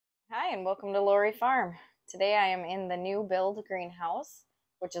Hi, and welcome to Lohre Farm. Today I am in the new build greenhouse,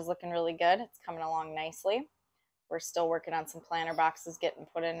 which is looking really good. It's coming along nicely. We're still working on some planter boxes getting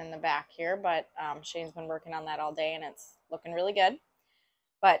put in the back here, but Shane's been working on that all day and it's looking really good.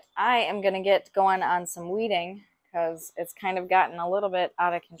 But I am going to get going on some weeding because it's kind of gotten a little bit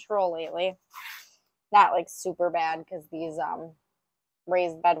out of control lately. Not like super bad because these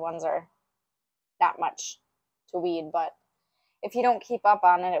raised bed ones are not much to weed, but if you don't keep up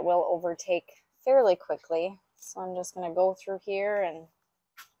on it, it will overtake fairly quickly. So I'm just going to go through here and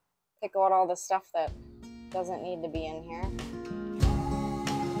pick out all the stuff that doesn't need to be in here. I'm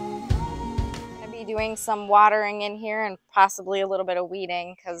going to be doing some watering in here and possibly a little bit of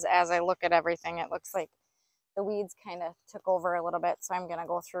weeding because as I look at everything, it looks like the weeds kind of took over a little bit. So I'm going to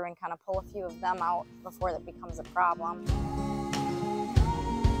go through and kind of pull a few of them out before that becomes a problem.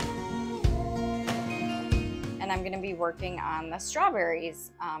 And I'm going to be working on the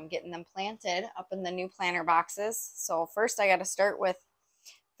strawberries, getting them planted up in the new planter boxes. So first I got to start with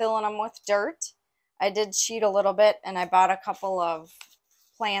filling them with dirt. I did cheat a little bit and I bought a couple of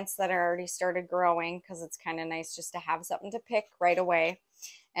plants that are already started growing because it's kind of nice just to have something to pick right away.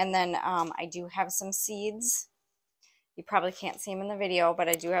 And then I do have some seeds. You probably can't see them in the video, but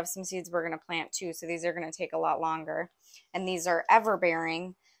I do have some seeds we're going to plant too. So these are going to take a lot longer. And these are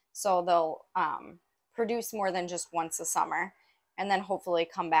ever-bearing, so they'll produce more than just once a summer and then hopefully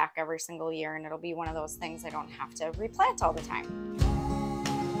come back every single year, and it'll be one of those things I don't have to replant all the time.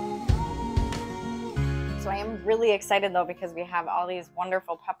 So I am really excited though because we have all these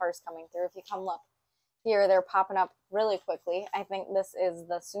wonderful peppers coming through. If you come look here, they're popping up really quickly. I think this is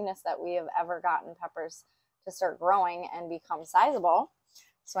the soonest that we have ever gotten peppers to start growing and become sizable.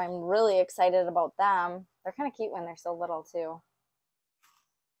 So I'm really excited about them. They're kind of cute when they're so little too.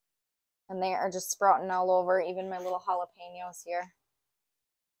 And they are just sprouting all over, even my little jalapenos here.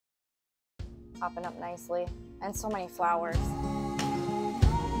 Popping up nicely. And so many flowers.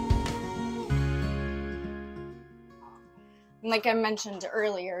 And like I mentioned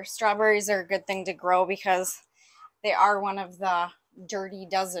earlier, strawberries are a good thing to grow because they are one of the dirty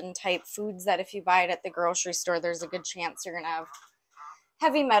dozen type foods that if you buy it at the grocery store, there's a good chance you're going to have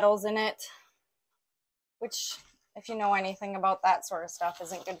heavy metals in it, which, if you know anything about that sort of stuff,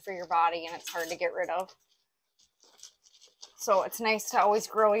 isn't good for your body and it's hard to get rid of. So it's nice to always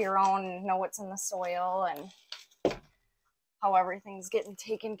grow your own and know what's in the soil and how everything's getting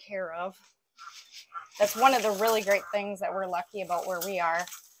taken care of. That's one of the really great things that we're lucky about where we are,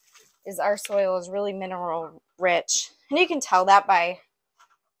 is our soil is really mineral rich. And you can tell that by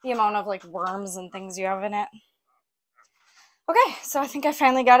the amount of like worms and things you have in it. Okay, so I think I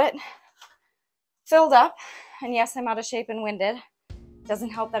finally got it filled up. And yes, I'm out of shape and winded.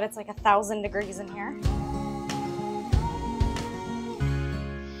 Doesn't help that it's like 1,000 degrees in here.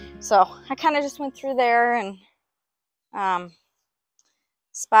 So I kind of just went through there and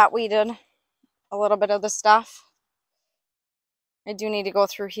spot weeded a little bit of the stuff. I do need to go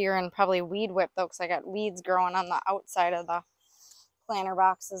through here and probably weed whip though, because I got weeds growing on the outside of the planter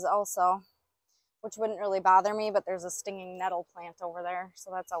boxes also, which wouldn't really bother me, but there's a stinging nettle plant over there, so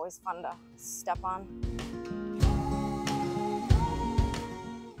that's always fun to step on.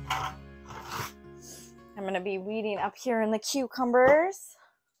 I'm going to be weeding up here in the cucumbers.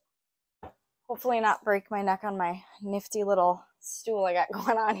 Hopefully not break my neck on my nifty little stool I got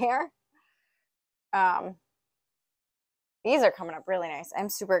going on here. These are coming up really nice. I'm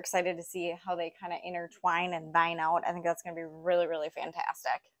super excited to see how they kind of intertwine and vine out. I think that's going to be really, really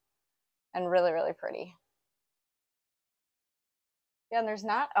fantastic and really, really pretty. Yeah, and there's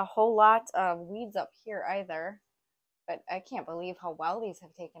not a whole lot of weeds up here either. But I can't believe how well these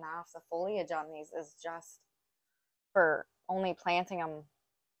have taken off. The foliage on these is just, for only planting them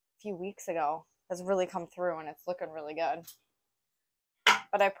a few weeks ago, has really come through and it's looking really good.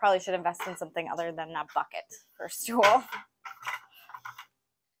 But I probably should invest in something other than a bucket for stool.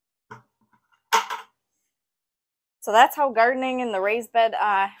 So that's how gardening in the raised bed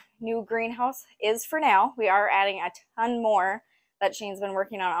new greenhouse is for now. We are adding a ton more that Shane's been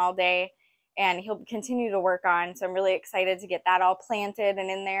working on all day, and he'll continue to work on. So I'm really excited to get that all planted and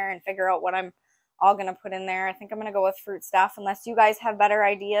in there and figure out what I'm all going to put in there. I think I'm going to go with fruit stuff unless you guys have better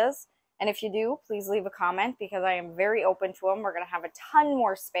ideas. And if you do, please leave a comment because I am very open to them. We're going to have a ton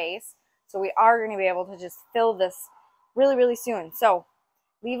more space. So we are going to be able to just fill this really, really soon. So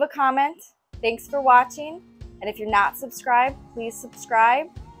leave a comment. Thanks for watching. And if you're not subscribed, please subscribe.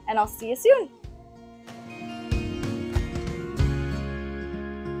 And I'll see you soon.